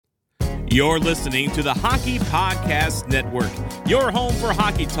You're listening to the Hockey Podcast Network, your home for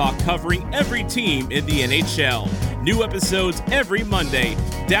hockey talk covering every team in the NHL. New episodes every Monday.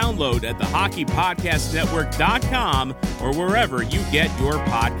 Download at thehockeypodcastnetwork.com or wherever you get your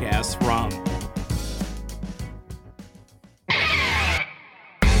podcasts from.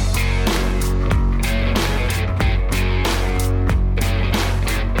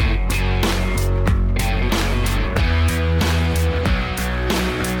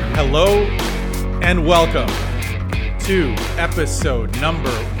 Hello and welcome to episode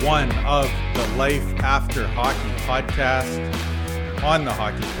number 1 of the Life After Hockey podcast on the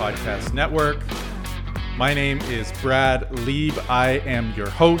Hockey Podcast Network. My name is Brad Lieb. I am your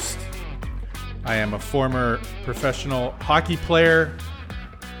host. I am a former professional hockey player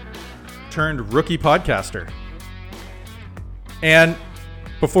turned rookie podcaster. And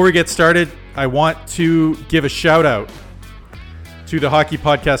before we get started, I want to give a shout out to the Hockey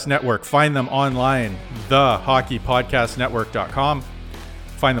Podcast Network. Find them online, thehockeypodcastnetwork.com.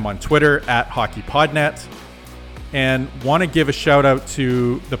 Find them on Twitter at HockeyPodNet. And want to give a shout out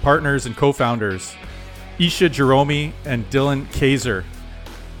to the partners and co-founders, Isha Jerome and Dylan Kaiser.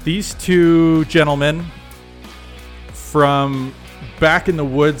 These two gentlemen from back in the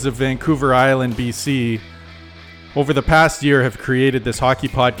woods of Vancouver Island, BC, over the past year have created this Hockey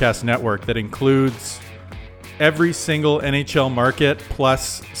Podcast Network that includes every single NHL market,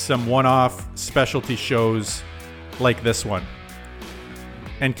 plus some one-off specialty shows like this one.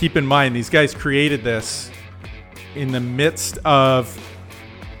 And keep in mind, these guys created this in the midst of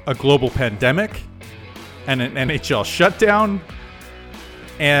a global pandemic and an NHL shutdown.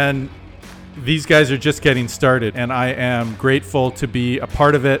 And these guys are just getting started. And I am grateful to be a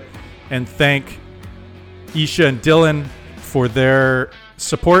part of it and thank Isha and Dylan for their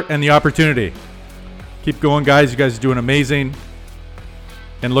support and the opportunity. Keep going, guys. You guys are doing amazing.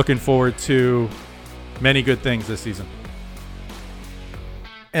 And looking forward to many good things this season.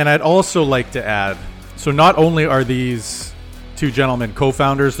 And I'd also like to add, so not only are these two gentlemen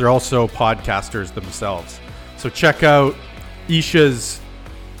co-founders, they're also podcasters themselves. So check out Isha's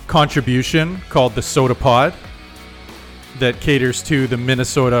contribution called the Soda Pod that caters to the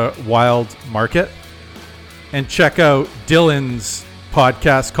Minnesota Wild market. And check out Dylan's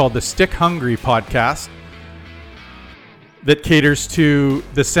podcast called the Stick Hungry Podcast that caters to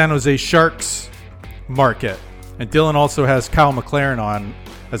the San Jose Sharks market. And Dylan also has Kyle McLaren on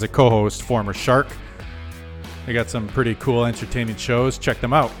as a co-host, former Shark. They got some pretty cool, entertaining shows. Check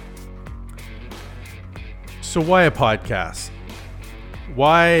them out. So why a podcast?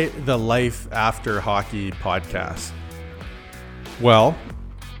 Why the Life After Hockey podcast? Well,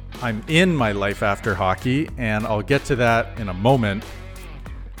 I'm in my life after hockey, and I'll get to that in a moment.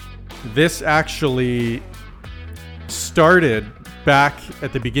 This actually started back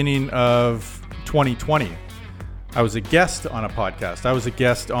at the beginning of 2020. I was a guest on a podcast. I was a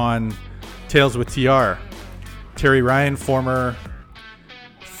guest on Tales with TR. Terry Ryan, former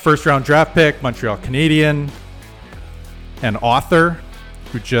first-round draft pick, Montreal Canadian, an author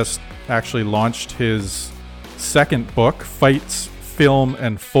who just actually launched his second book, Fights, Film,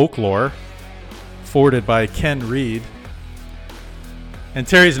 and Folklore, forwarded by Ken Reed. And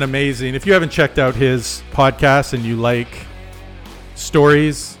Terry's an amazing, if you haven't checked out his podcast and you like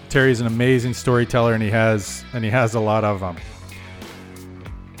stories, Terry's an amazing storyteller, and he has a lot of them.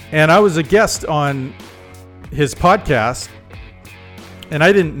 And I was a guest on his podcast, and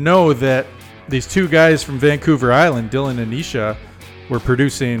I didn't know that these two guys from Vancouver Island, Dylan and Isha, were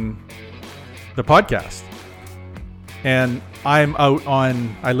producing the podcast. And I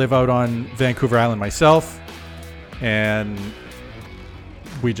live out on Vancouver Island myself, and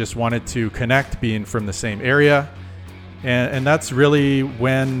we just wanted to connect, being from the same area. And that's really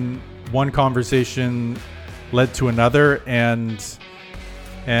when one conversation led to another, and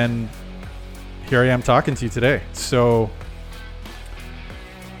here I am talking to you today. So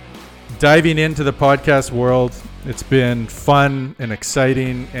diving into the podcast world, it's been fun and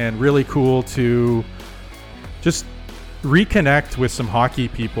exciting and really cool to just reconnect with some hockey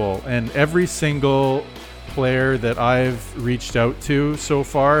people. And every single player that I've reached out to so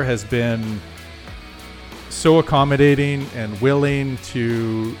far has been so accommodating and willing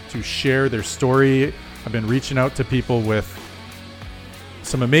to share their story. I've been reaching out to people with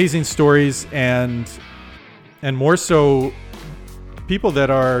some amazing stories, and more so people that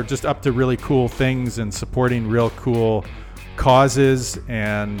are just up to really cool things and supporting real cool causes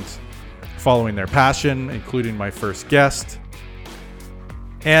and following their passion, including my first guest.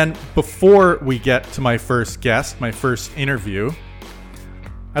 And before we get to my first guest, my first interview,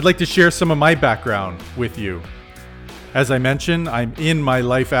 I'd like to share some of my background with you. As I mentioned, I'm in my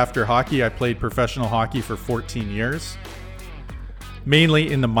life after hockey. I played professional hockey for 14 years,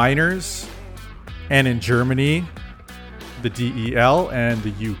 mainly in the minors and in Germany, the DEL, and the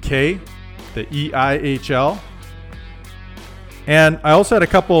UK, the EIHL. And I also had a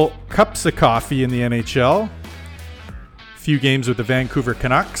couple cups of coffee in the NHL, a few games with the Vancouver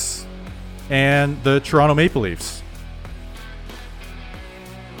Canucks and the Toronto Maple Leafs.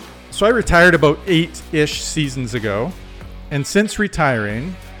 So I retired about 8-ish seasons ago. And since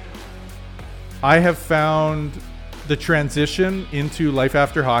retiring, I have found the transition into life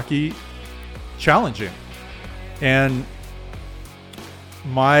after hockey challenging. And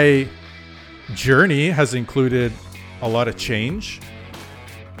my journey has included a lot of change.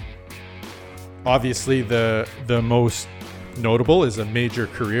 Obviously, the most notable is a major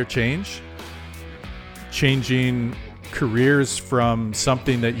career change. Changing careers from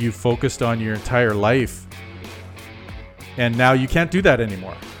something that you focused on your entire life, and now you can't do that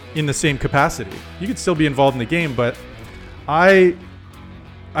anymore in the same capacity. You could still be involved in the game, but I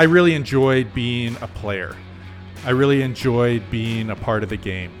really enjoyed being a player. I really enjoyed being a part of the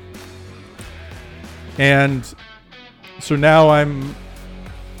game. And so now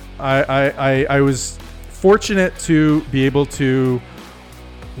I was fortunate to be able to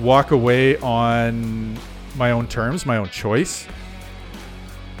walk away on my own terms, my own choice.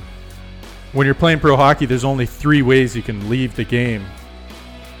 When you're playing pro hockey, there's only 3 ways you can leave the game.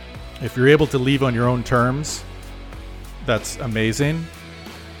 If you're able to leave on your own terms, that's amazing.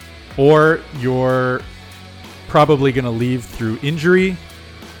 Or you're probably going to leave through injury,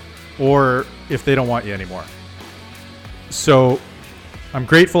 or if they don't want you anymore. So I'm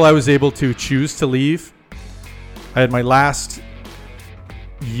grateful I was able to choose to leave. I had my last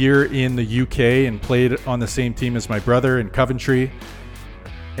year in the UK and played on the same team as my brother in Coventry.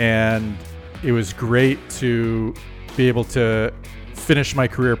 And it was great to be able to finish my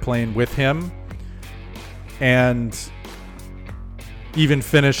career playing with him and even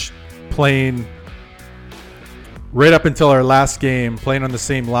finish playing right up until our last game, playing on the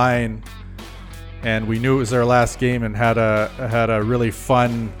same line. And we knew it was our last game and had a really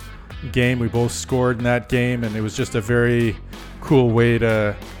fun game. We both scored in that game, and it was just a very cool way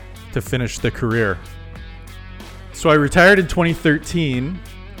to finish the career. So I retired in 2013.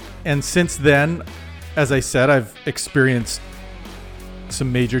 And since then, as I said, I've experienced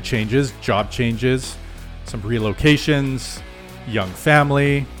some major changes, job changes, some relocations, young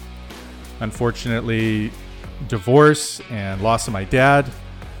family, unfortunately, divorce and loss of my dad.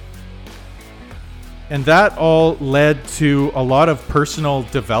 And that all led to a lot of personal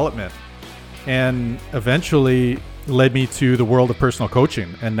development and eventually led me to the world of personal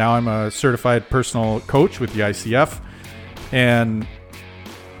coaching. And now I'm a certified personal coach with the ICF and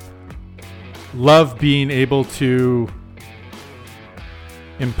love being able to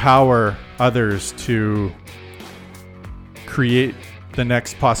empower others to create the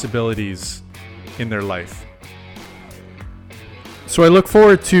next possibilities in their life. So I look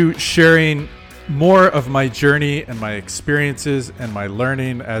forward to sharing more of my journey and my experiences and my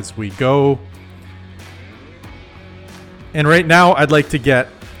learning as we go. And right now, I'd like to get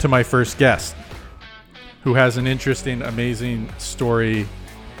to my first guest, who has an interesting, amazing story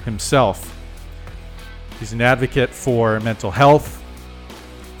himself. He's an advocate for mental health,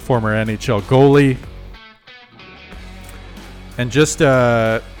 former NHL goalie, and just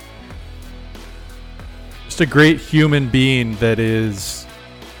a great human being that is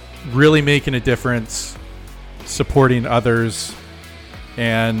really making a difference, supporting others.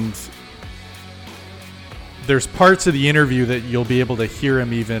 And there's parts of the interview that you'll be able to hear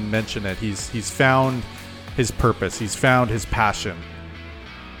him even mention it. He's found his purpose. He's found his passion.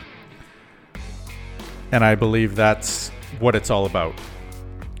 And I believe that's what it's all about.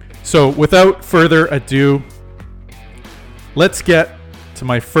 So without further ado, let's get to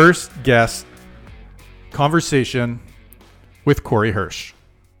my first guest conversation with Corey Hirsch.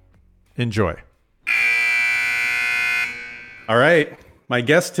 Enjoy. All right. My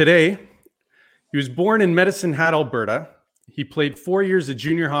guest today, he was born in Medicine Hat, Alberta. He played 4 years of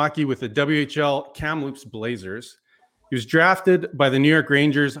junior hockey with the WHL Kamloops Blazers. He was drafted by the New York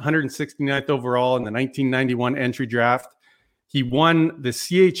Rangers, 169th overall in the 1991 entry draft. He won the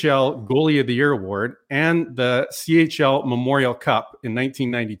CHL Goalie of the Year award and the CHL Memorial Cup in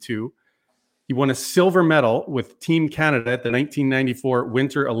 1992. He won a silver medal with Team Canada at the 1994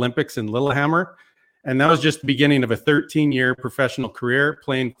 Winter Olympics in Lillehammer. And that was just the beginning of a 13-year professional career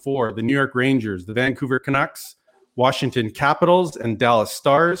playing for the New York Rangers, the Vancouver Canucks, Washington Capitals, and Dallas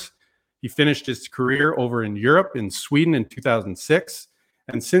Stars. He finished his career over in Europe, in Sweden in 2006.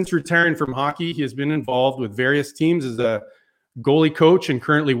 And since retiring from hockey, he has been involved with various teams as a goalie coach and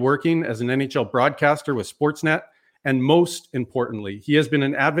currently working as an NHL broadcaster with Sportsnet. And most importantly, he has been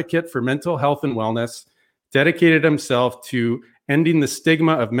an advocate for mental health and wellness, dedicated himself to ending the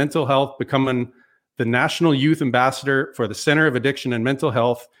stigma of mental health, becoming the National Youth Ambassador for the Center of Addiction and Mental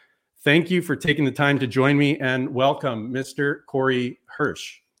Health. Thank you for taking the time to join me, and welcome, Mr. Corey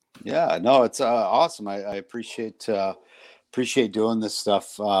Hirsch. Yeah, no, it's awesome. I appreciate doing this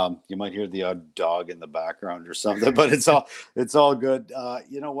stuff. You might hear the odd dog in the background or something, but it's all good.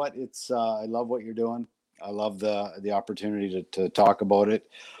 You know what? I love what you're doing. I love the opportunity to talk about it.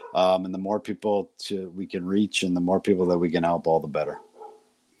 And the more people we can reach and the more people that we can help, all the better.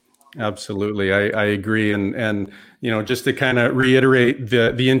 Absolutely. I agree. And, just to kind of reiterate,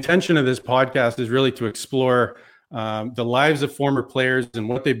 the intention of this podcast is really to explore the lives of former players and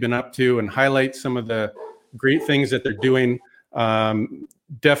what they've been up to and highlight some of the great things that they're doing.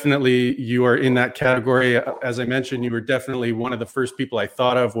 Definitely you are in that category. As I mentioned, you were definitely one of the first people I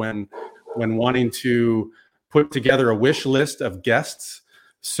thought of when wanting to put together a wish list of guests.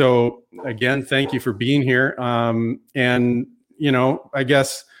 So again, thank you for being here. And, I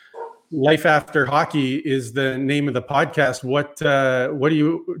guess Life After Hockey is the name of the podcast. What do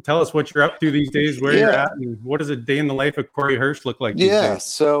you tell us what you're up to these days, where you're at, and what does a day in the life of Corey Hirsch look like these days?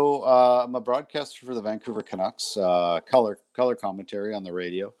 So I'm a broadcaster for the Vancouver Canucks, color commentary on the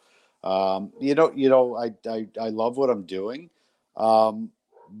radio. I love what I'm doing,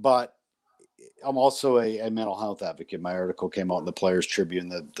 but I'm also a mental health advocate. My article came out in the Players Tribune,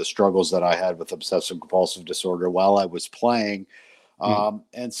 the struggles that I had with obsessive compulsive disorder while I was playing.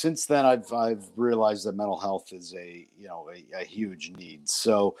 And since then, I've realized that mental health is a huge need.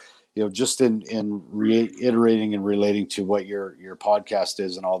 So, just in reiterating and relating to what your podcast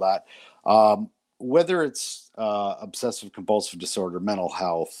is and all that, whether it's obsessive compulsive disorder, mental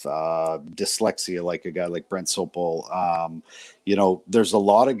health, dyslexia, like a guy like Brent Sopel, there's a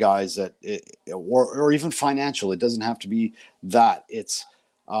lot of guys that, or even financial. It doesn't have to be that. It's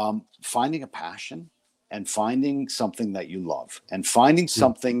finding a passion and finding something that you love and finding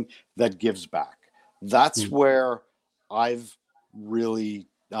something that gives back. That's where I've really,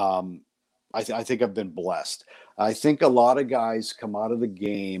 I think I've been blessed. I think a lot of guys come out of the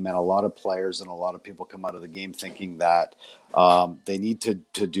game, and a lot of players and a lot of people come out of the game thinking that they need to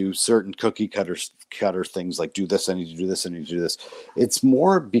do certain cookie cutter things, like do this, I need to do this, I need to do this.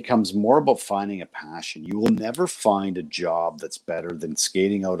 Becomes more about finding a passion. You will never find a job that's better than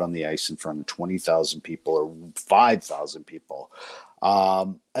skating out on the ice in front of 20,000 people or 5,000 people,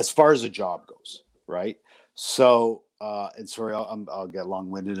 as far as a job goes, right? So, and sorry, I'll get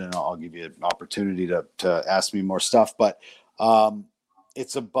long-winded and I'll give you an opportunity to ask me more stuff. But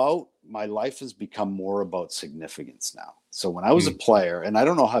it's about, my life has become more about significance now. So when I was a player, and I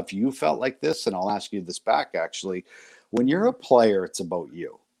don't know if you felt like this, and I'll ask you this back actually, when you're a player, it's about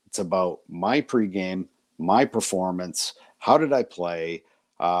you. It's about my pregame, my performance. How did I play?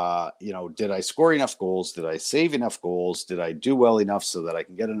 Did I score enough goals? Did I save enough goals? Did I do well enough so that I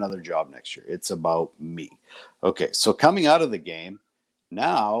can get another job next year? It's about me. Okay, so coming out of the game,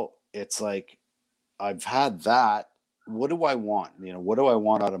 now it's like I've had that. What do I want? What do I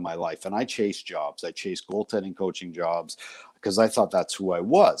want out of my life? And I chase jobs. I chase goaltending coaching jobs because I thought that's who I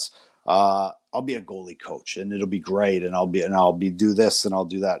was. I'll be a goalie coach and it'll be great. And I'll be do this and I'll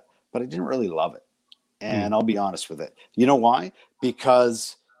do that. But I didn't really love it. And I'll be honest with it. You know why?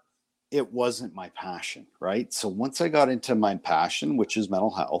 Because it wasn't my passion, right? So once I got into my passion, which is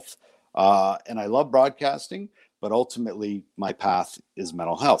mental health, and I love broadcasting, but ultimately my path is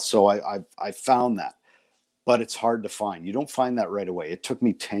mental health. So I found that, but it's hard to find. You don't find that right away. It took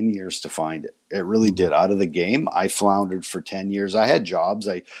me 10 years to find it. It really did. Out of the game, I floundered for 10 years. I had jobs.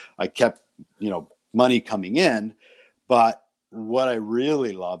 I kept, money coming in, but what I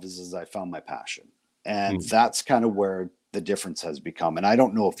really love is I found my passion. And that's kind of where the difference has become. And I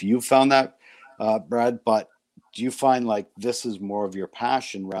don't know if you found that, Brad, but do you find like this is more of your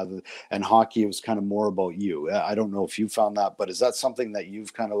passion and hockey was kind of more about you? I don't know if you found that, but is that something that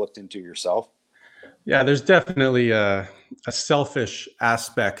you've kind of looked into yourself? Yeah, there's definitely a selfish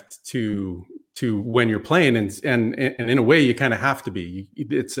aspect to when you're playing, and in a way you kind of have to be.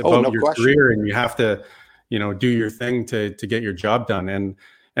 It's about your career, and you have to, do your thing to get your job done.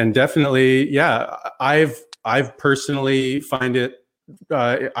 And definitely, yeah, I've personally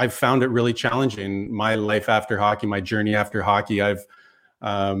I've found it really challenging. My life after hockey, my journey after hockey, I've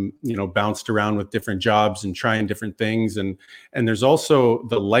bounced around with different jobs and trying different things. And there's also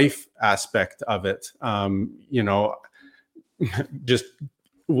the life aspect of it. Just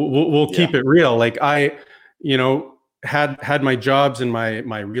we'll keep it real. Like had my jobs and my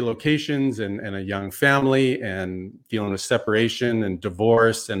relocations and a young family and dealing with separation and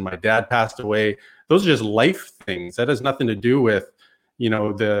divorce, and my dad passed away. Those are just life things. That has nothing to do with,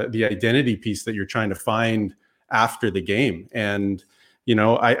 the identity piece that you're trying to find after the game. And,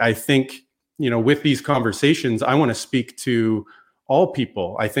 I think, with these conversations, I want to speak to all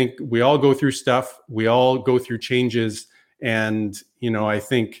people. I think we all go through stuff. We all go through changes. And, I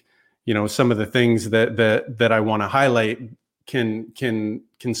think, some of the things that I want to highlight can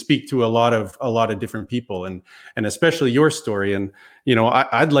speak to a lot of different people, and especially your story. And,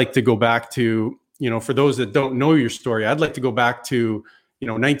 I'd like to go back to, for those that don't know your story, I'd like to go back to,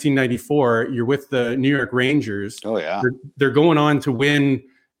 1994, you're with the New York Rangers. Oh yeah. They're going on to win,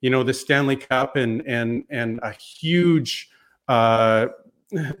 the Stanley Cup and a huge moment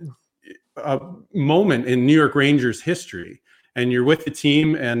in New York Rangers history. And you're with the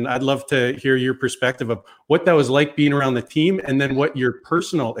team, and I'd love to hear your perspective of what that was like being around the team, and then what your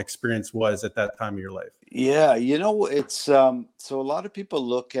personal experience was at that time of your life. Yeah, it's so a lot of people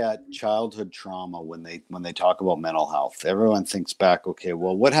look at childhood trauma when they talk about mental health. Everyone thinks back, okay,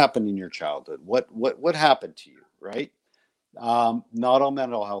 well, what happened in your childhood? What happened to you, right? Not all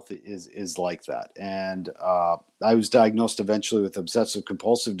mental health is like that. And I was diagnosed eventually with obsessive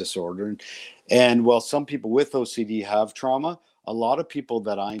compulsive disorder. And while some people with OCD have trauma, a lot of people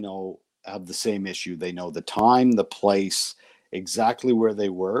that I know have the same issue. They know the time, the place, exactly where they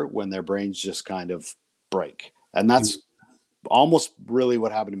were when their brains just kind of break. And that's almost really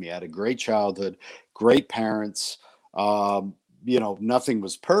what happened to me. I had a great childhood, great parents. Nothing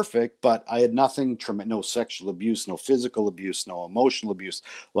was perfect, but I had nothing, no sexual abuse, no physical abuse, no emotional abuse.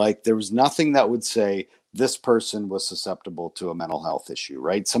 Like there was nothing that would say this person was susceptible to a mental health issue,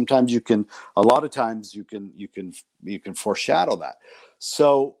 right? Sometimes a lot of times you can foreshadow that.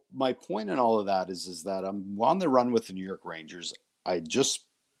 So my point in all of that is that I'm on the run with the New York Rangers. I just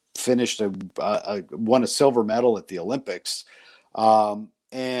finished won a silver medal at the Olympics.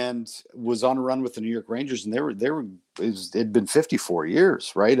 And was on a run with the New York Rangers, and it'd been 54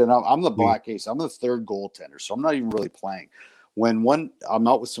 years, right? And I'm the black ace. I'm the third goaltender, so I'm not even really playing. When I'm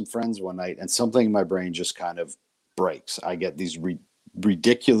out with some friends one night, and something in my brain just kind of breaks. I get these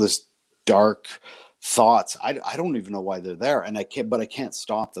ridiculous, dark thoughts. I don't even know why they're there, and I can't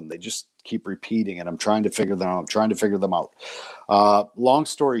stop them. They just keep repeating, and I'm trying to figure them out. Long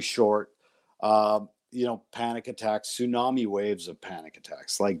story short. Panic attacks, tsunami waves of panic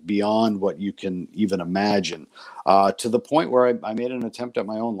attacks, like beyond what you can even imagine, to the point where I made an attempt at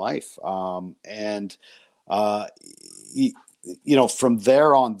my own life. From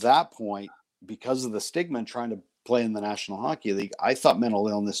there on that point, because of the stigma and trying to play in the National Hockey League, I thought mental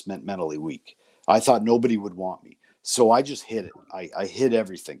illness meant mentally weak. I thought nobody would want me. So I just hid it. I hid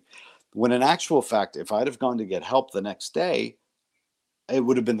everything. When in actual fact, if I'd have gone to get help the next day, it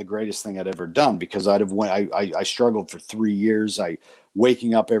would have been the greatest thing I'd ever done, because I struggled for 3 years.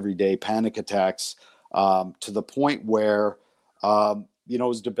 Waking up every day, panic attacks, to the point where, it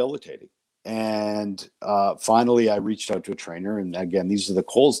was debilitating. And finally I reached out to a trainer, and again, these are the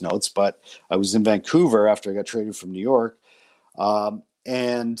Coles notes, but I was in Vancouver after I got traded from New York. And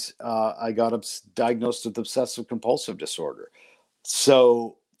I got diagnosed with obsessive compulsive disorder.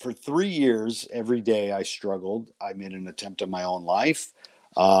 So for 3 years, every day I struggled. I made an attempt at my own life,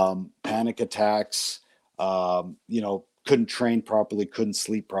 panic attacks, couldn't train properly, couldn't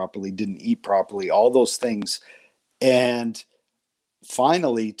sleep properly, didn't eat properly, all those things. And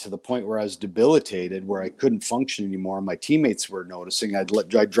finally, to the point where I was debilitated, where I couldn't function anymore. My teammates were noticing. I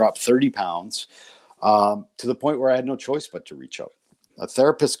dropped 30 pounds, to the point where I had no choice but to reach out. A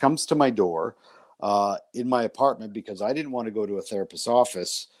therapist comes to my door in my apartment, because I didn't want to go to a therapist's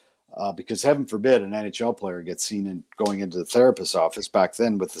office, because heaven forbid an NHL player gets seen in going into the therapist's office back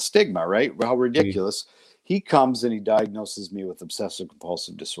then with the stigma, right? How ridiculous. He comes and he diagnoses me with obsessive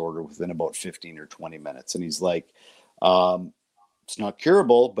compulsive disorder within about 15 or 20 minutes. And he's like, it's not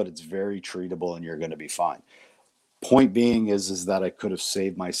curable, but it's very treatable and you're going to be fine. Point being is that I could have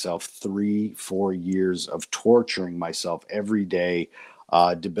saved myself 3-4 years of torturing myself every day,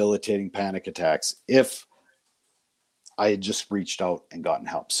 debilitating panic attacks, if I had just reached out and gotten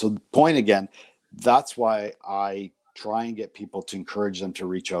help. So the point again, that's why I try and get people to encourage them to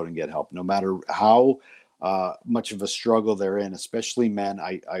reach out and get help, no matter how much of a struggle they're in, especially men.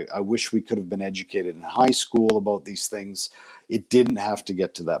 I wish we could have been educated in high school about these things. It didn't have to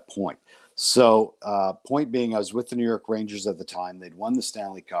get to that point. So point being, I was with the New York Rangers at the time. They'd won the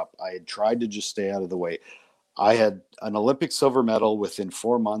Stanley Cup. I had tried to just stay out of the way. I had an Olympic silver medal within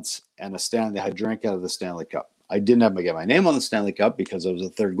 4 months, and I drank out of the Stanley Cup. I didn't have to get my name on the Stanley Cup because I was a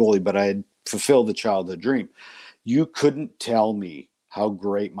third goalie, but I had fulfilled the childhood dream. You couldn't tell me how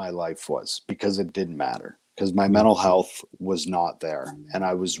great my life was, because it didn't matter, because my mental health was not there and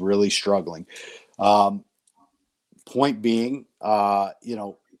I was really struggling. Point being,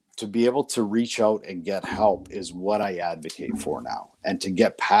 to be able to reach out and get help is what I advocate for now. And to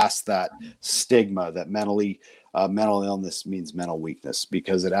get past that stigma that mental illness means mental weakness,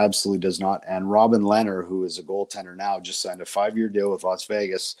 because it absolutely does not. And Robin Lehner, who is a goaltender now, just signed a 5-year deal with Las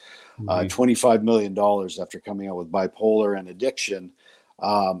Vegas, $25 million after coming out with bipolar and addiction,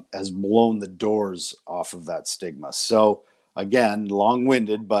 has blown the doors off of that stigma. So again,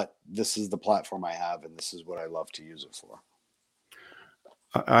 long-winded, but this is the platform I have, and this is what I love to use it for.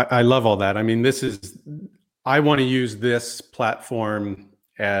 I love all that. I mean, I want to use this platform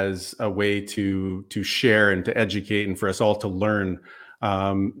as a way to share and to educate and for us all to learn.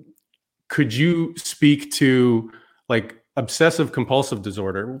 Could you speak to like obsessive compulsive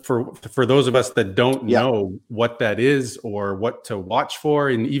disorder for those of us that don't know what that is or what to watch for,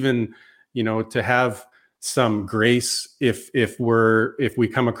 and even, to have some grace if we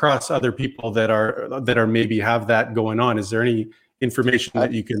come across other people that are maybe have that going on? Is there any information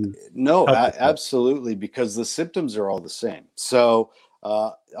that you can? No, absolutely, because the symptoms are all the same. So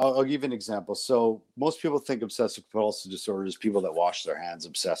I'll give you an example. So most people think obsessive compulsive disorder is people that wash their hands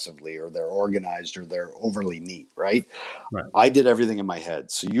obsessively, or they're organized, or they're overly neat, right? I did everything in my head,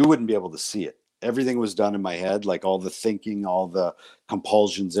 so you wouldn't be able to see it. Everything was done in my head, like all the thinking, all the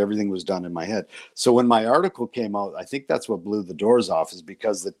compulsions, everything was done in my head. So when my article came out, I think that's what blew the doors off, is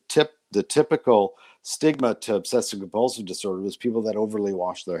because the typical stigma to obsessive compulsive disorder was people that overly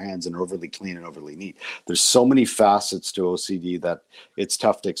wash their hands and overly clean and overly neat. There's so many facets to OCD that it's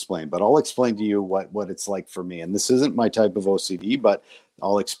tough to explain, but I'll explain to you what it's like for me. And this isn't my type of OCD, but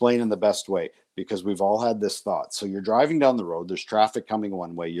I'll explain in the best way, because we've all had this thought. So you're driving down the road, there's traffic coming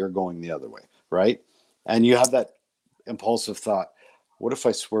one way, you're going the other way, right? And you have that impulsive thought, what if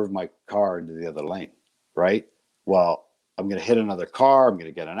I swerve my car into the other lane, right? Well, I'm going to hit another car, I'm going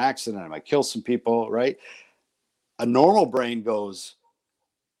to get an accident, I might kill some people, right? A normal brain goes,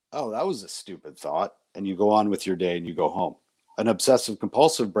 oh, that was a stupid thought. And you go on with your day and you go home. An obsessive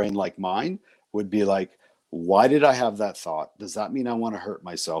compulsive brain like mine would be like, why did I have that thought? Does that mean I want to hurt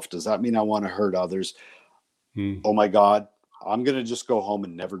myself? Does that mean I want to hurt others? Oh my God, I'm going to just go home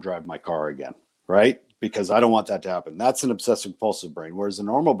and never drive my car again, right? Because I don't want that to happen. That's an obsessive compulsive brain. Whereas a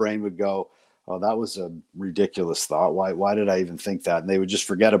normal brain would go, oh, that was a ridiculous thought. Why did I even think that? And they would just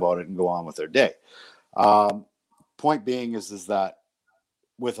forget about it and go on with their day. Point being is that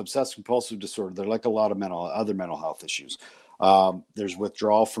with obsessive compulsive disorder, they're like a lot of other mental health issues. There's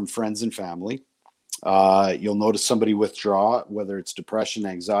withdrawal from friends and family. You'll notice somebody withdraw, whether it's depression,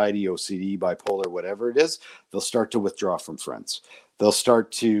 anxiety, OCD, bipolar, whatever it is, they'll start to withdraw from friends. They'll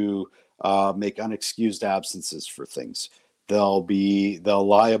start to make unexcused absences for things. They'll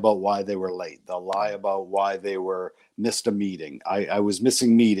lie about why they were late. They'll lie about why they missed a meeting. I was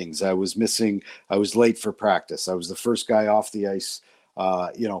missing meetings. I was late for practice. I was the first guy off the ice,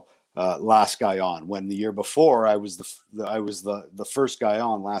 last guy on, when the year before I was the first guy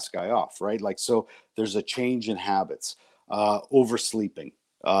on, last guy off, right? Like, so there's a change in habits, oversleeping,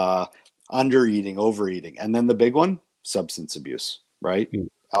 undereating, overeating. And then the big one, substance abuse, right?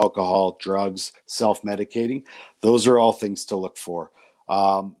 Alcohol, drugs, self-medicating. Those are all things to look for.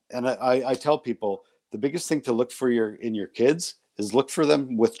 And I tell people the biggest thing to look for in your kids is look for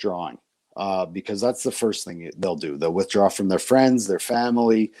them withdrawing, because that's the first thing they'll do. They'll withdraw from their friends, their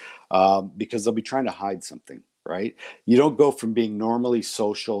family, because they'll be trying to hide something, right? You don't go from being normally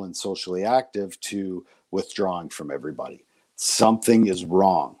social and socially active to withdrawing from everybody. Something is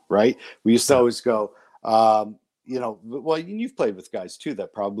wrong, right? We used to always go, well, you've played with guys too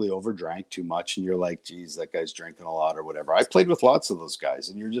that probably overdrank too much, and you're like, geez, that guy's drinking a lot or whatever. I played with lots of those guys,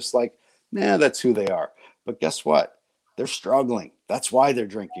 and you're just like, nah, that's who they are. But guess what? They're struggling. That's why they're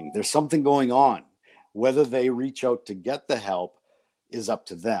drinking. There's something going on. Whether they reach out to get the help is up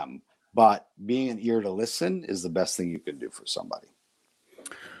to them. But being an ear to listen is the best thing you can do for somebody.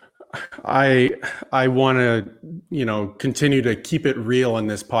 I want to, continue to keep it real on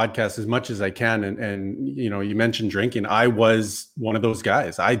this podcast as much as I can. And, you mentioned drinking. I was one of those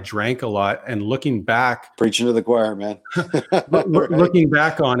guys. I drank a lot, and looking back, preaching to the choir, man. Looking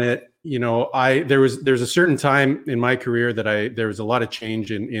back on it, there's a certain time in my career that there was a lot of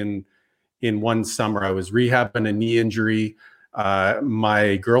change in one summer. I was rehabbing a knee injury.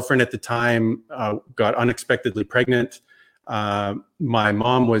 My girlfriend at the time got unexpectedly pregnant. My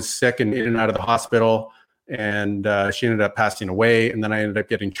mom was sick and in and out of the hospital, and she ended up passing away. And then I ended up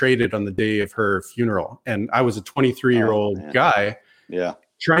getting traded on the day of her funeral. And I was a 23-year-old guy,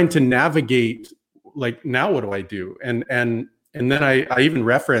 trying to navigate like, now what do I do? And then I even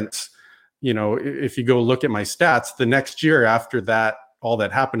reference, if you go look at my stats, the next year after that, all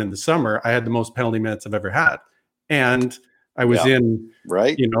that happened in the summer, I had the most penalty minutes I've ever had. And I was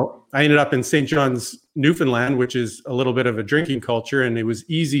right. I ended up in St. John's, Newfoundland, which is a little bit of a drinking culture. And it was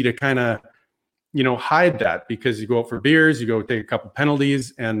easy to kind of, hide that, because you go out for beers, you go take a couple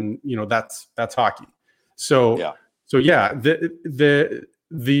penalties, and, that's hockey. So,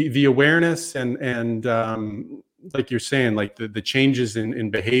 the awareness and like you're saying, like the changes in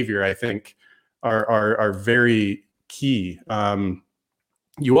behavior, I think are very key.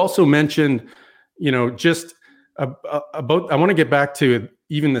 You also mentioned, just about, I want to get back to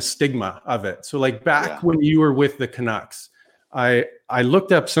even the stigma of it. So like back when you were with the Canucks, I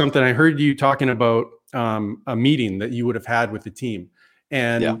looked up something. I heard you talking about a meeting that you would have had with the team.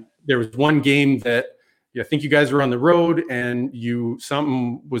 And there was one game that I think you guys were on the road, and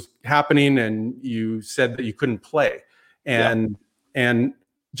something was happening, and you said that you couldn't play. And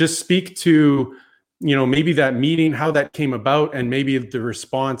just speak to, maybe that meeting, how that came about, and maybe the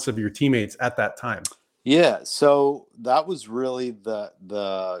response of your teammates at that time. Yeah. So that was really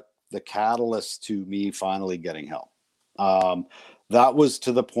the catalyst to me finally getting help. That was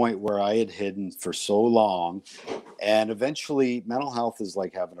to the point where I had hidden for so long, and eventually mental health is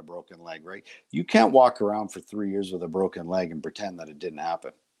like having a broken leg, right? You can't walk around for 3 years with a broken leg and pretend that it didn't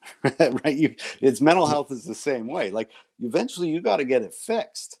happen. Right? It's mental health is the same way. Like, eventually you got to get it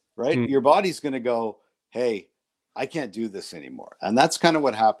fixed, right? Your body's going to go, hey, I can't do this anymore. And that's kind of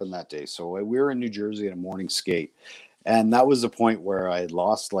what happened that day. So we were in New Jersey at a morning skate, and that was the point where I had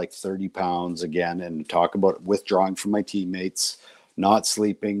lost like 30 pounds again, and talk about withdrawing from my teammates, not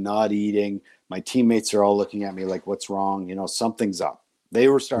sleeping, not eating. My teammates are all looking at me like, what's wrong? Something's up. They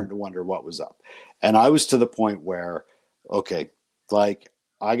were starting to wonder what was up. And I was to the point where, okay, like,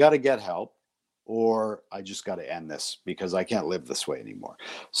 I got to get help, or I just got to end this, because I can't live this way anymore.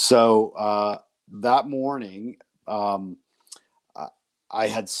 So that morning, I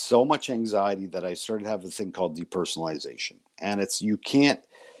had so much anxiety that I started having a thing called depersonalization. And it's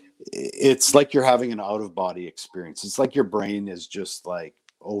like you're having an out of body experience. It's like your brain is just like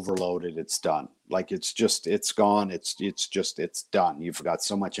overloaded. It's done. Like, it's gone. It's done. You've got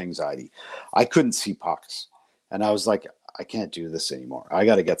so much anxiety. I couldn't see pucks, and I was like, I can't do this anymore. I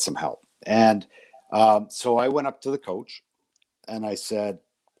got to get some help. And so I went up to the coach, and I said,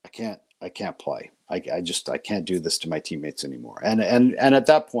 I can't play. I can't do this to my teammates anymore. And at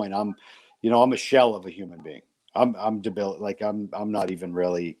that point, I'm a shell of a human being. I'm debilitated. Like, I'm not even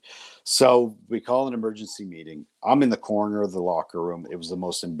really. So we call an emergency meeting. I'm in the corner of the locker room. It was the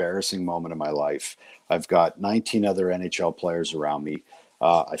most embarrassing moment of my life. I've got 19 other NHL players around me.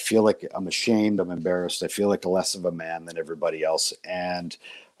 I feel like I'm ashamed. I'm embarrassed. I feel like less of a man than everybody else. And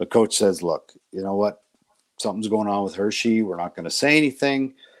the coach says, look, you know what? Something's going on with Hershey. We're not going to say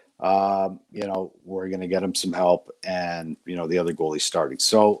anything. We're going to get him some help. And, the other goalie's starting.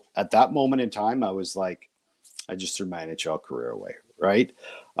 So at that moment in time, I was like, I just threw my NHL career away. Right.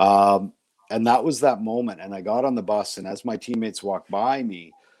 And that was that moment. And I got on the bus, and as my teammates walked by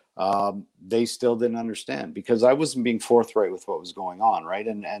me, they still didn't understand, because I wasn't being forthright with what was going on. Right.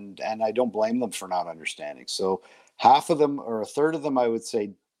 And I don't blame them for not understanding. So half of them, or a third of them, I would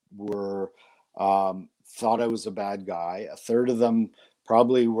say, were, thought I was a bad guy. A third of them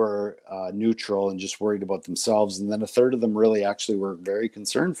probably were neutral and just worried about themselves. And then a third of them really actually were very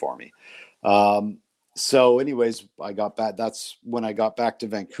concerned for me. So anyways, I got back. That's when I got back to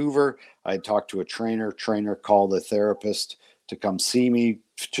Vancouver. I talked to a trainer called a therapist to come see me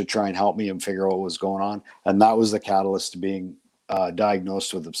to try and help me and figure out what was going on. And that was the catalyst to being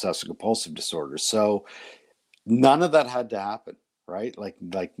diagnosed with obsessive compulsive disorder. So none of that had to happen, right? Like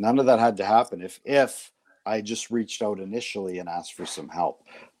none of that had to happen if I just reached out initially and asked for some help.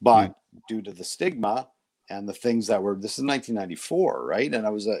 But due to the stigma and the things that were, this is 1994, right? And I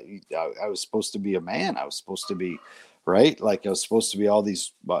was supposed to be a man. I was supposed to be, right? Like, I was supposed to be all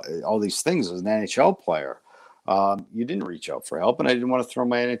these things as an NHL player. You didn't reach out for help, and I didn't want to throw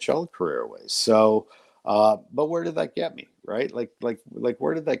my NHL career away. So, but where did that get me, right? Like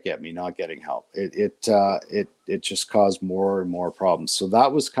where did that get me? Not getting help. It just caused more and more problems. So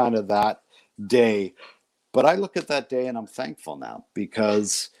that was kind of that day. But I look at that day and I'm thankful now,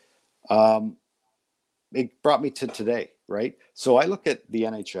 because it brought me to today, right? So I look at the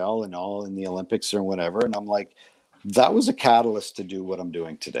NHL and all in the Olympics or whatever, and I'm like, that was a catalyst to do what I'm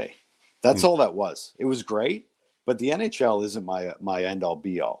doing today. That's all that was. It was great, but the NHL isn't my end all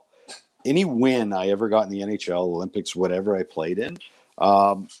be all. Any win I ever got in the NHL, Olympics, whatever I played in,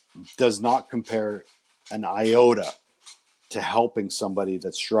 does not compare an iota to helping somebody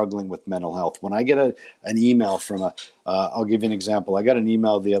that's struggling with mental health. When I get an email from I'll give you an example. I got an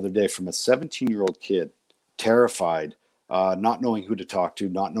email the other day from a 17-year-old kid, terrified, not knowing who to talk to,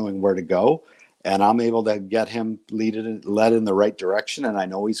 not knowing where to go. And I'm able to get him led in the right direction. And I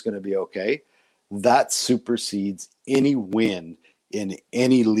know he's going to be okay. That supersedes any win in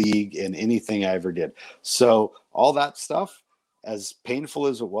any league, in anything I ever did. So all that stuff, as painful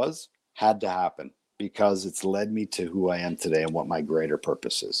as it was, had to happen because it's led me to who I am today and what my greater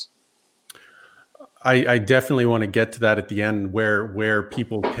purpose is. I definitely want to get to that at the end, where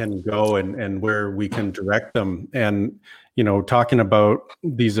people can go and where we can direct them. And, you know, talking about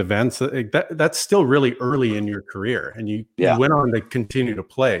these events, that's still really early in your career, and you went on to continue to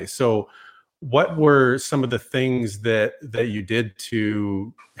play. So what were some of the things that you did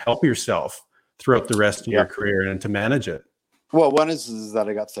to help yourself throughout the rest of your career and to manage it? Well, one is that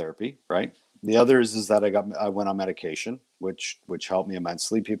I got therapy, right? The other is that I went on medication, which helped me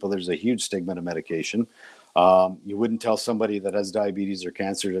immensely. There's a huge stigma to medication. You wouldn't tell somebody that has diabetes or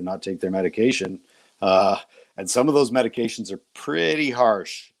cancer to not take their medication. And some of those medications are pretty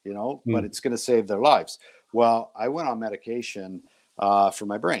harsh, you know, but it's going to save their lives. Well, I went on medication for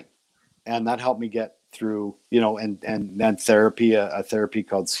my brain, and that helped me get through, you know, and then therapy, a therapy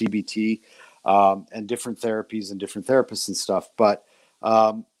called CBT, and different therapies and different therapists and stuff. But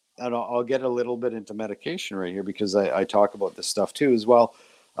and I'll get a little bit into medication right here because I talk about this stuff too as well.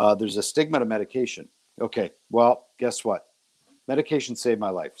 There's a stigma to medication. Okay, well, guess what? Medication saved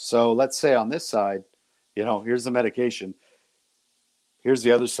my life. So let's say on this side, you know, here's the medication. Here's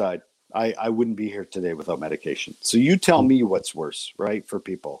the other side. I wouldn't be here today without medication. So you tell me what's worse, right, for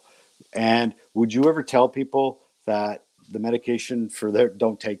people. And would you ever tell people that the medication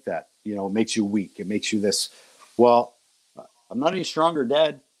don't take that? You know, it makes you weak. It makes you this. Well, I'm not any stronger,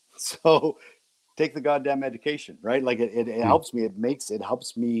 Dad. So take the goddamn medication, right? Like it helps me. It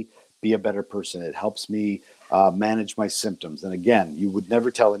helps me be a better person. It helps me manage my symptoms. And again, you would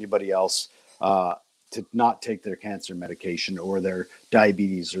never tell anybody else to not take their cancer medication or their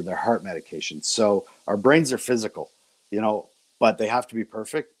diabetes or their heart medication. So our brains are physical, you know, but they have to be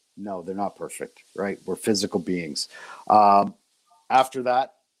perfect. No, they're not perfect, right? We're physical beings. After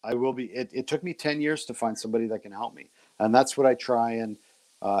that, I will be. It took me 10 years to find somebody that can help me. And that's what I try and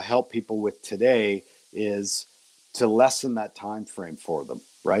help people with today, is to lessen that time frame for them,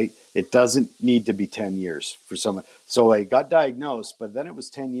 right? It doesn't need to be 10 years for someone. So I got diagnosed, but then it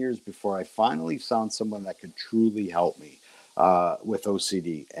was 10 years before I finally found someone that could truly help me with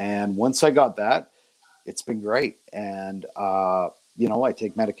OCD. And once I got that, it's been great. And, you know, I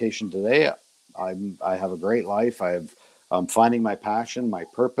take medication today. I have a great life. I'm finding my passion, my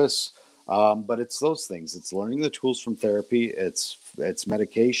purpose. But it's those things. It's learning the tools from therapy. It's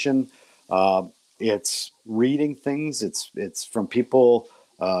medication. It's reading things. It's from people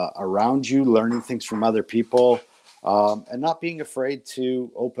around you, learning things from other people, and not being afraid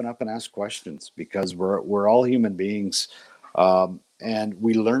to open up and ask questions, because we're all human beings, and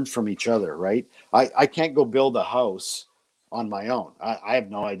we learn from each other, right? I can't go build a house on my own. I have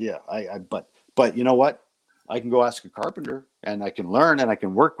no idea. But you know what? I can go ask a carpenter, and I can learn, and I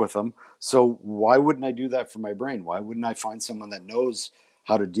can work with them. So why wouldn't I do that for my brain? Why wouldn't I find someone that knows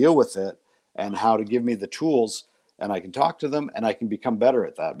how to deal with it and how to give me the tools, and I can talk to them and I can become better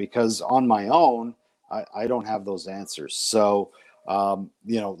at that? Because on my own, I don't have those answers. So,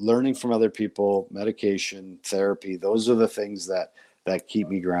 you know, learning from other people, medication, therapy, those are the things that keep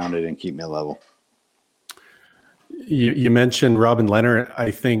me grounded and keep me level. You mentioned Robin Leonard. I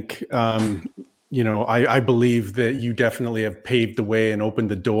think, you know, I believe that you definitely have paved the way and opened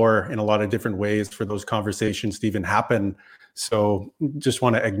the door in a lot of different ways for those conversations to even happen. So just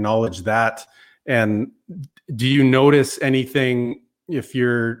want to acknowledge that. And do you notice anything if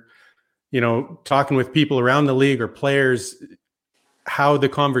you're, you know, talking with people around the league or players, how the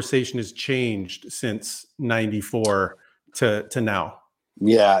conversation has changed since 94 to now?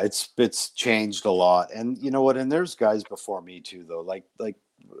 Yeah, it's changed a lot. And you know what? And there's guys before me too, though. Like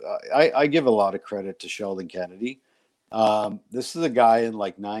I give a lot of credit to Sheldon Kennedy. This is a guy in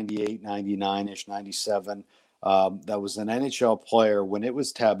like 98, 99-ish, 97. That was an NHL player when it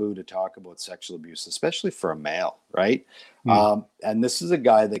was taboo to talk about sexual abuse, especially for a male, right? And this is a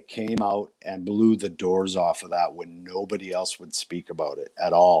guy that came out and blew the doors off of that when nobody else would speak about it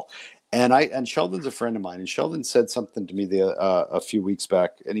at all. And Sheldon's a friend of mine, and Sheldon said something to me a few weeks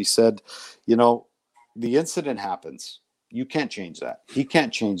back, and he said, you know, the incident happens. You can't change that. He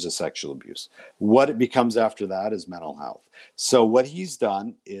can't change the sexual abuse. What it becomes after that is mental health. So what he's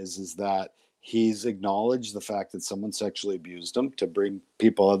done is that he's acknowledged the fact that someone sexually abused him to bring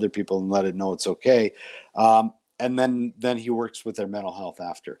other people and let it know it's okay. And and then he works with their mental health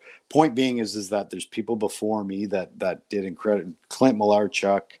after. Point being is that there's people before me that did incredible. Clint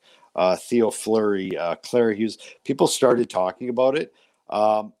Malarchuk, Theo Fleury, Claire Hughes. People started talking about it,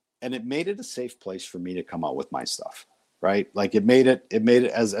 and it made it a safe place for me to come out with my stuff. Right, like it made it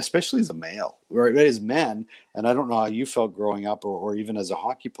as, especially as a male, right, as men. And I don't know how you felt growing up, or even as a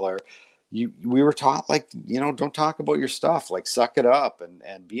hockey player. We were taught, like, don't talk about your stuff, like suck it up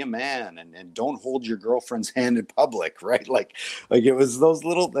and be a man, and don't hold your girlfriend's hand in public, right? Like it was those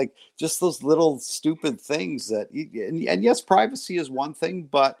little, like, just those little stupid things that, and yes, privacy is one thing,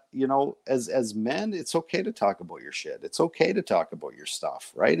 but as men, it's okay to talk about your shit. It's okay to talk about your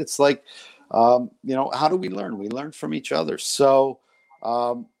stuff, right? It's like, how do we learn? We learn from each other. So,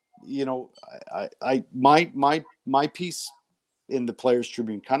 my piece in the Players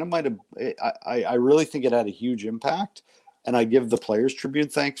Tribune kind of might have, I really think it had a huge impact, and I give the Players Tribune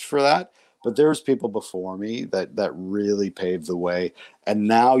thanks for that. But there's people before me that really paved the way. And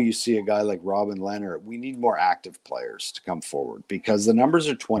now you see a guy like Robin Lehner. We need more active players to come forward, because the numbers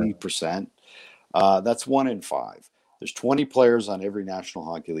are 20%. That's 1 in 5. There's 20 players on every National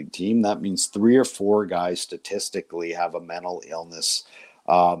Hockey League team. That means 3 or 4 guys statistically have a mental illness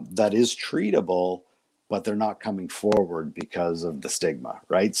that is treatable, but they're not coming forward because of the stigma,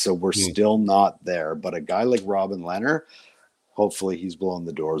 right? So we're still not there. But a guy like Robin Lehner, hopefully he's blown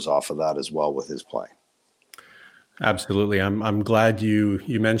the doors off of that as well with his play. Absolutely. I'm glad you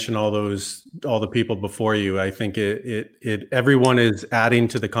mentioned all the people before you. I think it everyone is adding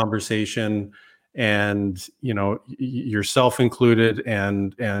to the conversation, and yourself included,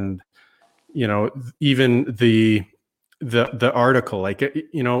 and even the article, like,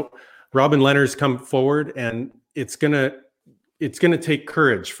 Robin Lehner's come forward, and it's gonna take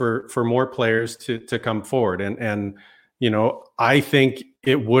courage for more players to come forward. And I think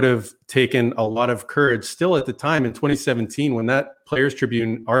it would have taken a lot of courage still at the time in 2017 when that Players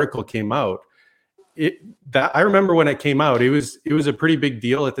Tribune article came out. I remember when it came out, it was a pretty big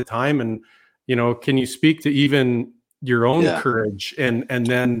deal at the time. And can you speak to even your own courage, and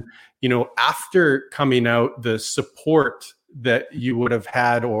then after coming out, the support that you would have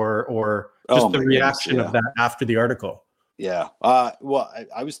had, or just the reaction of that after the article? Yeah. Well,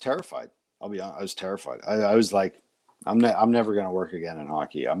 I was terrified. I'll be honest. I was terrified. I was like, I'm never going to work again in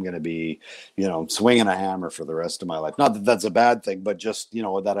hockey. I'm going to be, swinging a hammer for the rest of my life. Not that that's a bad thing, but just,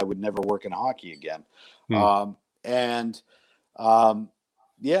 that I would never work in hockey again.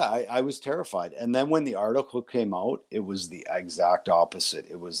 I was terrified. And then when the article came out, it was the exact opposite.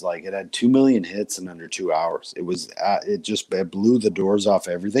 It was like, it had 2 million hits in under 2 hours. It was, it blew the doors off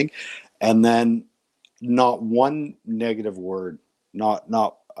everything. And then not one negative word,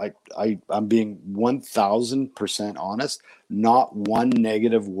 I'm being 1000% honest. Not one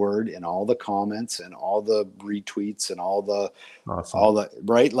negative word in all the comments and all the retweets and all the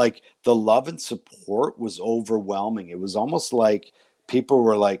right. Like, the love and support was overwhelming. It was almost like people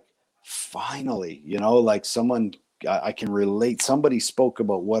were like, finally, like someone I can relate. Somebody spoke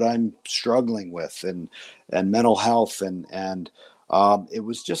about what I'm struggling with and mental health. And it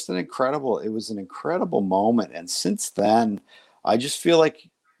was just an incredible moment. And since then, I just feel like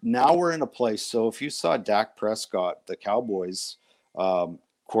now we're in a place. So if you saw Dak Prescott, the Cowboys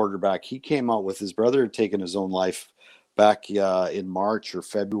quarterback, he came out with his brother had taken his own life back in March or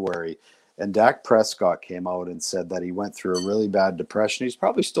February. And Dak Prescott came out and said that he went through a really bad depression. He's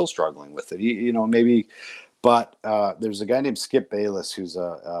probably still struggling with it, maybe. But there's a guy named Skip Bayless, who's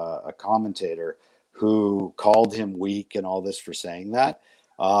a commentator, who called him weak and all this for saying that.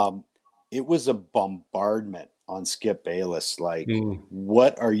 It was a bombardment on Skip Bayless. Like,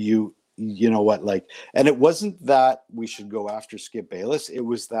 what are you, and it wasn't that we should go after Skip Bayless. It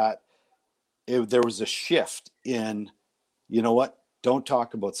was that there was a shift in, don't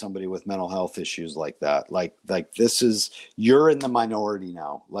talk about somebody with mental health issues like that. Like you're in the minority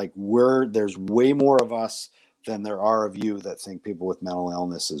now. Like, there's way more of us than there are of you that think people with mental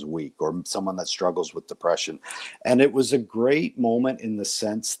illness is weak, or someone that struggles with depression. And it was a great moment in the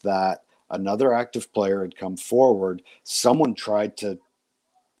sense that another active player had come forward. Someone tried to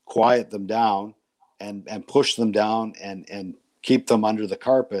quiet them down and push them down and keep them under the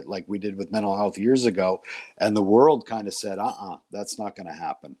carpet, like we did with mental health years ago. And the world kind of said, that's not going to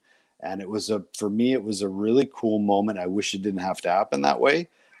happen. And for me, it was a really cool moment. I wish it didn't have to happen that way.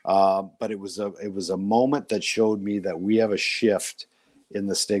 But it was a moment that showed me that we have a shift in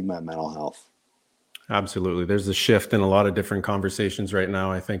the stigma of mental health. Absolutely. There's a shift in a lot of different conversations right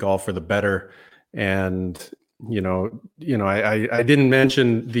now, I think all for the better. And, I didn't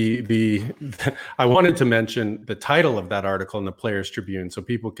mention I wanted to mention the title of that article in the Players Tribune so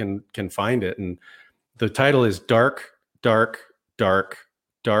people can find it. And The title is Dark, Dark, Dark,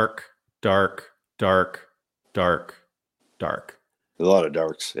 Dark, Dark, Dark, Dark, Dark. A lot of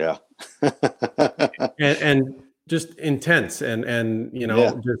darks, yeah. and just intense and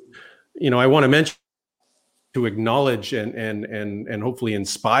Yeah. just I want to mention, to acknowledge and hopefully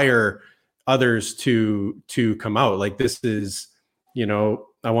inspire others to come out. Like, this is,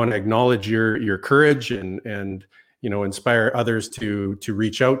 I want to acknowledge your courage and inspire others to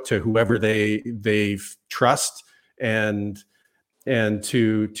reach out to whoever they trust and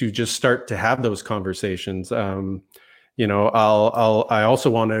to just start to have those conversations. I also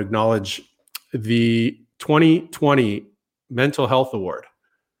want to acknowledge the 2020 Mental Health Award.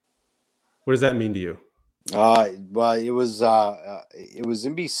 What does that mean to you? Well, it was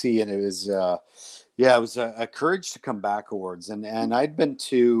in BC, and it was it was a Courage to Come Back Awards, and I'd been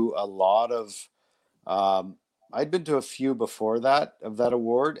to a lot of I'd been to a few before that of that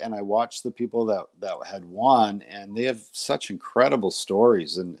award, and I watched the people that had won, and they have such incredible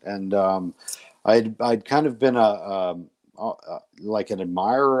stories, and I'd kind of been like an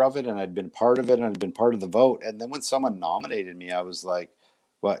admirer of it, and I'd been part of it, and I'd been part of the vote, and then when someone nominated me, I was like,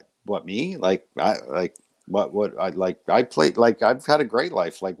 what me? Like, I played, like, I've had a great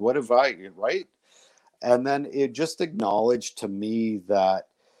life. Like, what have I, right? And then it just acknowledged to me that,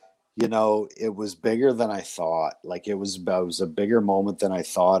 it was bigger than I thought. Like, it was a bigger moment than I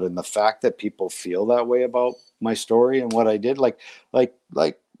thought. And the fact that people feel that way about my story and what I did, I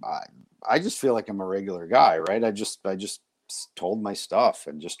just feel like I'm a regular guy, right? I just told my stuff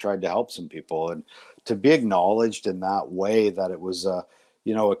and just tried to help some people, and to be acknowledged in that way, that it was a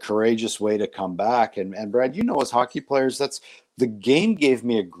courageous way to come back. And Brad, as hockey players, the game gave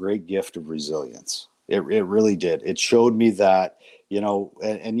me a great gift of resilience. It really did. It showed me that,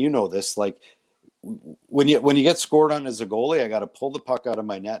 and this, like, when you get scored on as a goalie, I got to pull the puck out of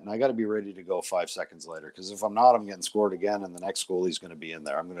my net, and I got to be ready to go 5 seconds later. Because if I'm not, I'm getting scored again, and the next goalie's going to be in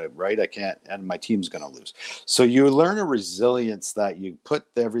there. I can't, and my team's going to lose. So you learn a resilience that you put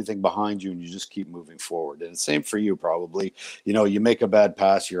everything behind you, and you just keep moving forward. And same for you, probably. You make a bad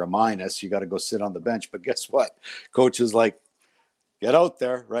pass, you're a minus. You got to go sit on the bench. But guess what? Coach is like, get out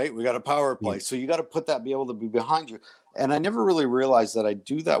there, right? We got a power play. So you got to be able to be behind you. And I never really realized that I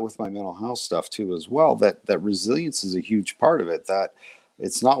do that with my mental health stuff too, as well, that resilience is a huge part of it, that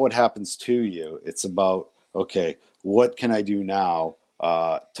it's not what happens to you. It's about, okay, what can I do now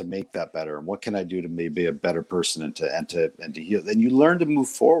to make that better? And what can I do to maybe be a better person and to heal? Then you learn to move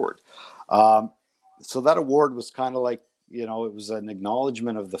forward. So that award was kind of like, it was an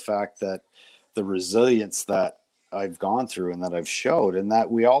acknowledgement of the fact that the resilience that I've gone through and that I've showed, and that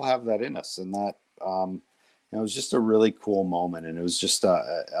we all have that in us, and that, it was just a really cool moment. And it was just, it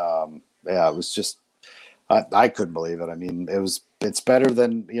was just, I couldn't believe it. I mean, it's better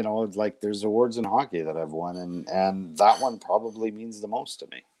than, like, there's awards in hockey that I've won, and that one probably means the most to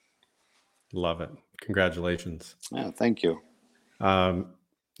me. Love it. Congratulations. Yeah. Thank you.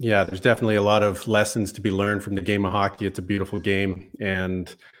 There's definitely a lot of lessons to be learned from the game of hockey. It's a beautiful game.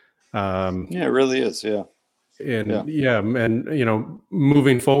 And it really is. Yeah. And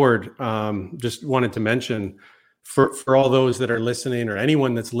moving forward, just wanted to mention for all those that are listening, or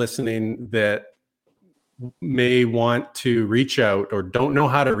anyone that's listening that may want to reach out or don't know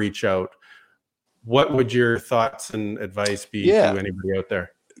how to reach out, what would your thoughts and advice be to anybody out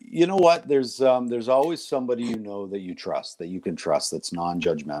there? You know what? There's always somebody that you trust, that you can trust, that's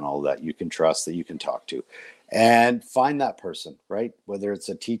non-judgmental, that you can trust, that you can talk to. And find that person, right? Whether it's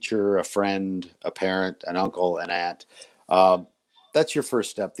a teacher, a friend, a parent, an uncle, an aunt. That's your first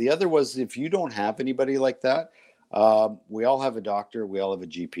step. The other was, if you don't have anybody like that, we all have a doctor. We all have a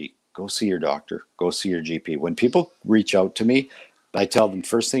GP. Go see your doctor. Go see your GP. When people reach out to me, I tell them,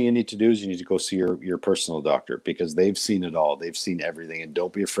 first thing you need to do is you need to go see your personal doctor, because they've seen it all. They've seen everything, and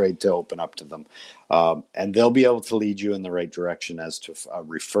don't be afraid to open up to them. And they'll be able to lead you in the right direction as to a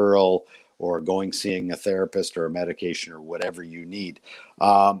referral, or seeing a therapist, or a medication, or whatever you need.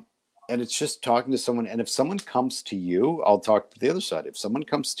 And it's just talking to someone. And if someone comes to you, I'll talk to the other side. If someone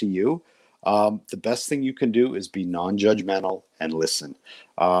comes to you, the best thing you can do is be non-judgmental and listen.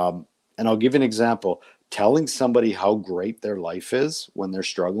 And I'll give you an example. Telling somebody how great their life is when they're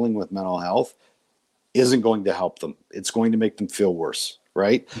struggling with mental health isn't going to help them. It's going to make them feel worse,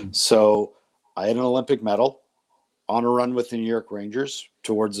 right? Mm-hmm. So I had an Olympic medal on a run with the New York Rangers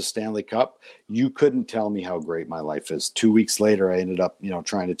towards the Stanley Cup. You couldn't tell me how great my life is. 2 weeks later, I ended up,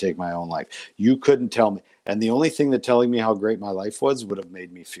 trying to take my own life. You couldn't tell me. And the only thing that telling me how great my life was would have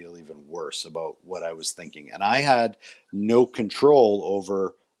made me feel even worse about what I was thinking. And I had no control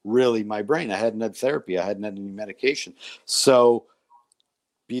over really my brain. I hadn't had therapy. I hadn't had any medication. So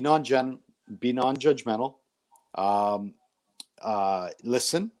be non-judgmental be non-judgmental,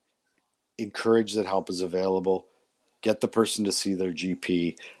 listen, encourage that help is available, get the person to see their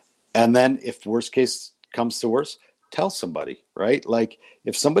GP. And then if worst case comes to worst, tell somebody, right? Like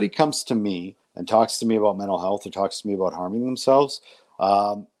if somebody comes to me and talks to me about mental health or talks to me about harming themselves,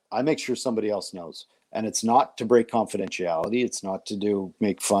 I make sure somebody else knows. And it's not to break confidentiality. It's not to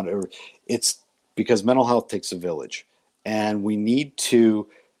make fun, or it's because mental health takes a village, and we need to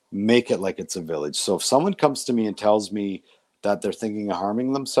make it like it's a village. So if someone comes to me and tells me that they're thinking of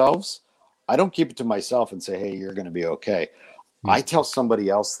harming themselves, I don't keep it to myself and say, hey, you're going to be okay. I tell somebody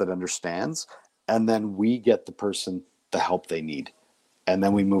else that understands, and then we get the person the help they need. And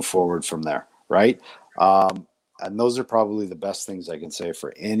then we move forward from there, right? And those are probably the best things I can say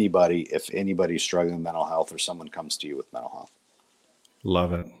for anybody, if anybody's struggling with mental health or someone comes to you with mental health.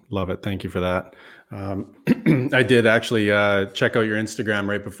 Love it. Love it. Thank you for that. I did actually check out your Instagram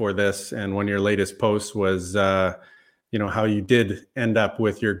right before this. And one of your latest posts was, how you did end up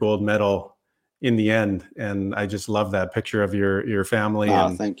with your gold medal in the end. And I just love that picture of your family.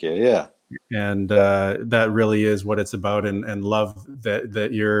 Thank you. Yeah. And that really is what it's about. And love that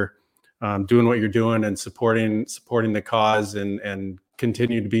you're doing what you're doing and supporting the cause and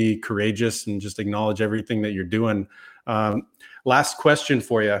continue to be courageous and just acknowledge everything that you're doing. Last question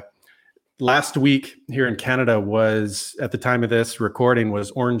for you. Last week here in Canada was, at the time of this recording,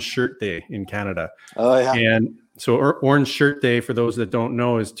 was Orange Shirt Day in Canada. Oh, yeah. And so Orange Shirt Day, for those that don't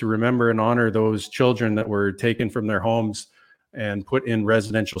know, is to remember and honor those children that were taken from their homes and put in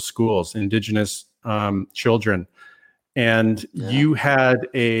residential schools, Indigenous children. And you had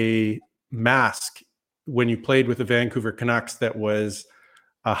a mask when you played with the Vancouver Canucks that was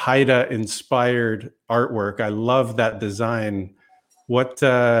a Haida-inspired artwork. I love that design. What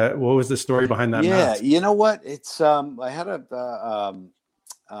was the story behind that mask? You know what? It's I had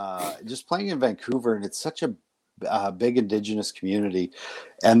just playing in Vancouver, and it's such a big Indigenous community.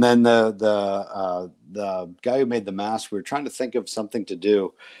 And then the guy who made the mask, we were trying to think of something to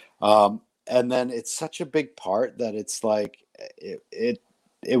do, and then it's such a big part that it's like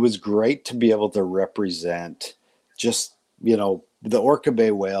it was great to be able to represent just, the Orca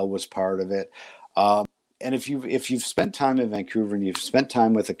Bay whale was part of it. And if you've spent time in Vancouver and you've spent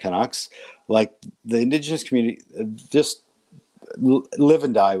time with the Canucks, like the Indigenous community, just live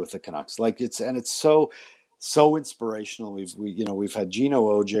and die with the Canucks. Like it's so inspirational. We've had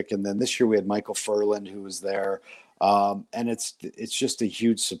Gino Ojic, and then this year we had Michael Furland, who was there. And it's just a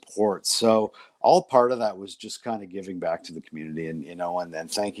huge support. So all part of that was just kind of giving back to the community and then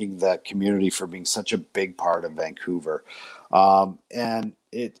thanking that community for being such a big part of Vancouver. And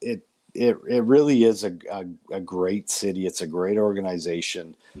it really is a great city. It's a great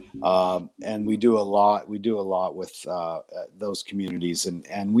organization. And we do a lot with those communities,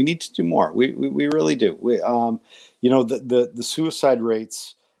 and we need to do more. We really do. The suicide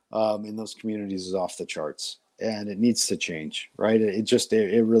rates in those communities is off the charts. And it needs to change, right?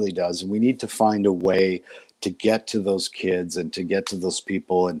 It really does. And we need to find a way to get to those kids and to get to those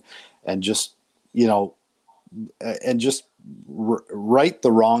people and just, right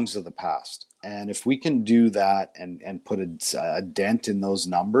the wrongs of the past. And if we can do that and put a dent in those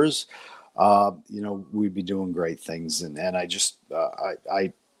numbers, we'd be doing great things. And I just,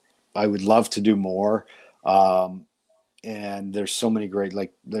 I would love to do more. And there's so many great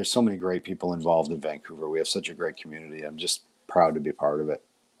people involved in Vancouver. We have such a great community. I'm just proud to be part of it.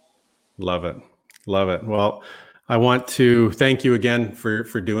 Love it. Well, I want to thank you again for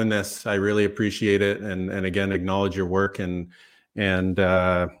doing this. I really appreciate it. And again, acknowledge your work and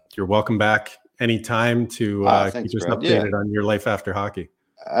you're welcome back anytime to keep us updated on your life after hockey.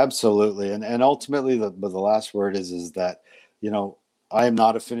 Absolutely. And ultimately the last word is that, I am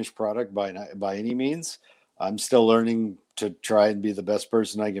not a finished product by any means. I'm still learning to try and be the best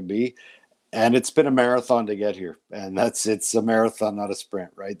person I can be. And it's been a marathon to get here. And it's a marathon, not a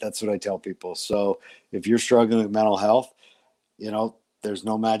sprint, right? That's what I tell people. So if you're struggling with mental health, there's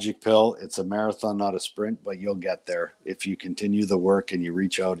no magic pill. It's a marathon, not a sprint, but you'll get there if you continue the work and you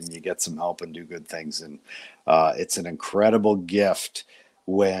reach out and you get some help and do good things. And it's an incredible gift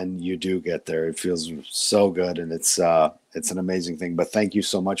when you do get there. It feels so good. And it's an amazing thing. But thank you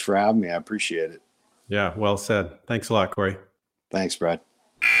so much for having me. I appreciate it. Yeah, well said. Thanks a lot, Corey. Thanks, Brad.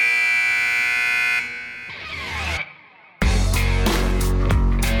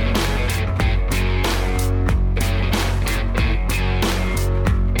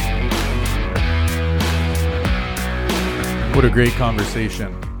 What a great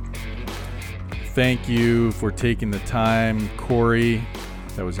conversation. Thank you for taking the time, Corey.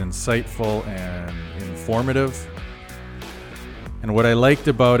 That was insightful and informative. And what I liked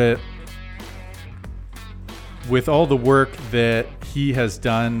about it with all the work that he has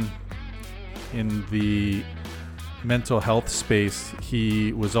done in the mental health space,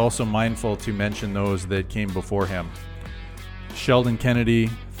 he was also mindful to mention those that came before him. Sheldon Kennedy,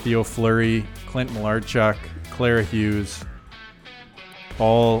 Theo Fleury, Clint Malarchuk, Clara Hughes,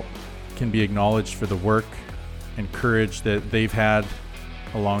 all can be acknowledged for the work and courage that they've had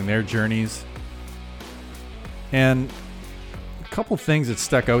along their journeys. And a couple things that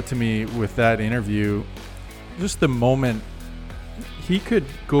stuck out to me with that interview, just the moment, he could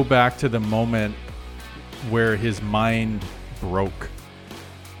go back to the moment where his mind broke.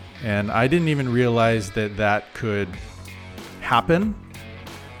 And I didn't even realize that that could happen.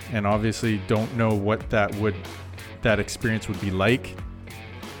 And obviously don't know what that experience would be like.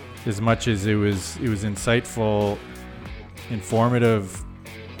 As much as it was insightful, informative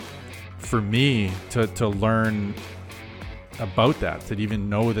for me to learn about that, to even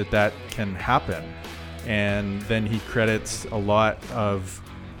know that can happen. And then he credits a lot of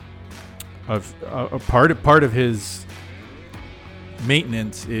a part of his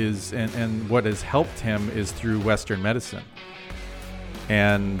maintenance is and what has helped him is through Western medicine.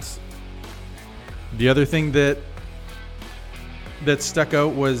 And the other thing that stuck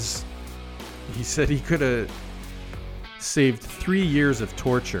out was he said he could have saved 3 years of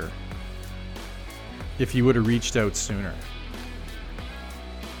torture if he would have reached out sooner.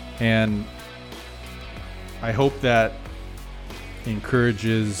 And I hope that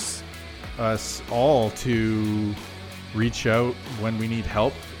encourages us all to reach out when we need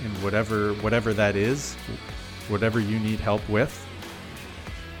help in whatever that is, whatever you need help with.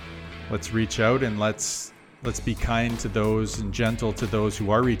 Let's reach out and let's be kind to those and gentle to those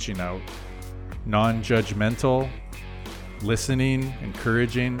who are reaching out. Non-judgmental, listening,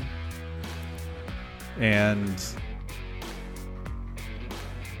 encouraging, and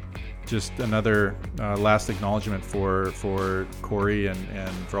just another last acknowledgement for Corey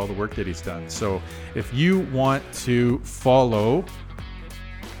and for all the work that he's done. So if you want to follow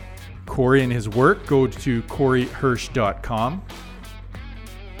Corey and his work, go to CoreyHirsch.com.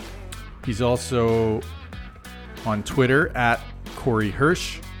 He's also on Twitter at Corey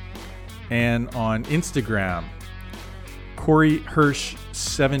Hirsch and on Instagram, Corey Hirsch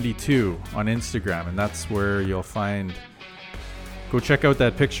 72 on Instagram. And that's where you'll find, go check out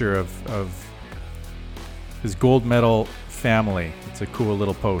that picture of his gold medal family. It's a cool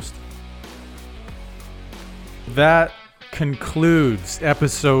little post. That concludes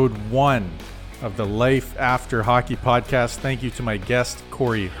episode 1 of the Life After Hockey podcast. Thank you to my guest,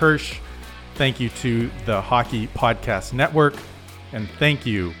 Corey Hirsch. Thank you to the Hockey Podcast Network. And thank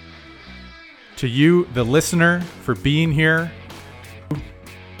you to you, the listener, for being here.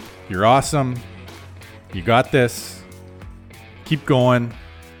 You're awesome. You got this. Keep going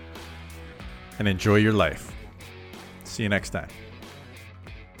and enjoy your life. See you next time.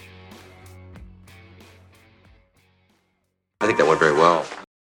 I think that went very well.